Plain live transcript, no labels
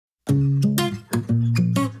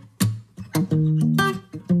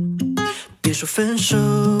别说分手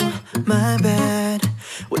 ，My bad。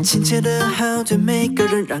我亲切的好，对每个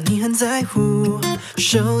人让你很在乎。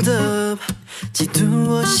Showed up， 嫉妒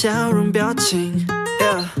我笑容表情。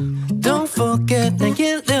Don't forget 那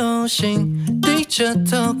夜流星，低着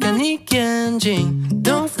头看你眼睛。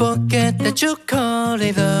Don't forget that you call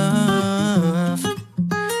it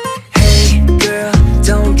love。Hey girl,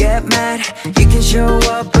 don't get mad. You can show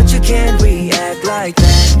up, but you can't react like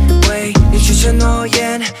that. 为你许下诺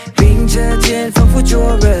言，并着肩，仿佛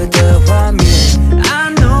灼热的画面。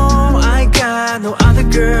I know I got no other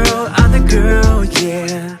girl,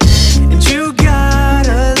 yeah. And you got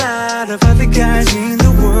a lot of other guys in the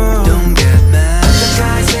world. Don't get mad. Other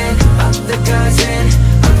guys in, other guys in,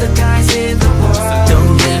 other guys in the world.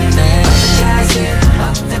 Don't get mad. Other guys in,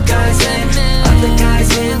 other guys in, other guys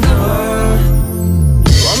in the world.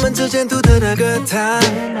 我们之间独特的歌坛，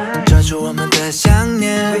抓住我们的想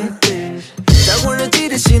念。照过日记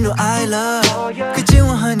的喜怒哀乐，可见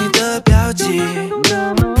我和你的标记。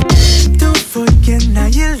Don't forget 那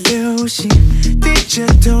夜流星，低着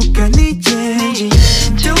头看你眼睛。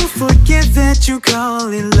Don't forget that you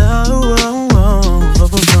call it love.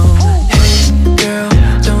 Hey girl,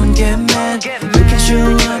 don't get mad. You can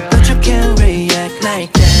show up, but you can't react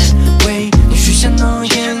like that. 为你许下诺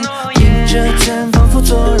言，凭着肩，仿佛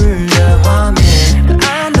昨日的画面。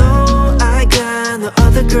I know I got no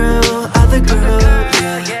other girl,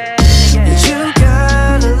 yeah. And you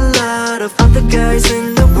got a lot of other guys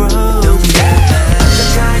in the world. Don't get mad. Other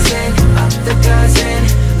guys in, other guys in,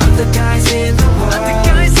 other guys in the world. Other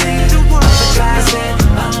guys in the world. Other guys in,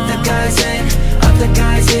 other guys in, other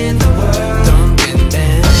guys in the world. Don't get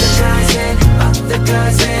mad. Other guys in, other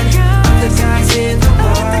guys in, other guys in the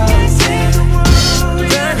world.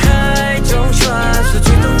 人海中穿梭，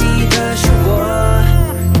最懂你的是我。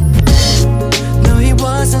No, it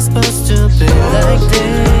wasn't supposed to be like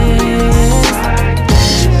this,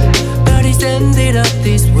 but it ended up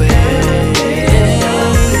this way.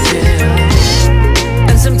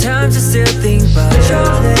 And sometimes I still think about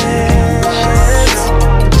your lips,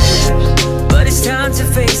 but it's time to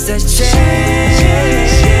face that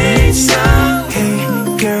change. So, hey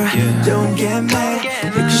girl, don't get mad.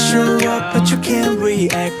 You can show up, but you can't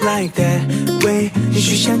react like that. 为你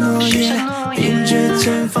许下诺言，凭着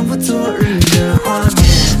肩，仿佛昨日的画面。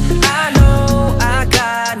I know I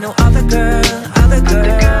got no other girl,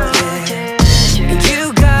 yeah. And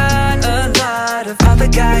you got a lot of other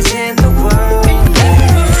guys in the world.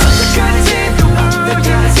 Other guys in the world. Other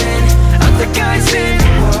guys in, other guys in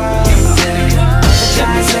the world. Other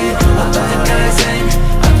guys in, other guys in,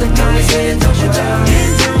 other guys in the world.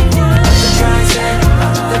 Other guys in,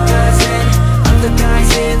 other guys in, other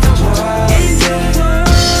guys in the world.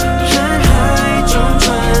 人海中穿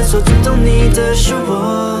梭，最懂你的是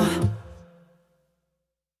我。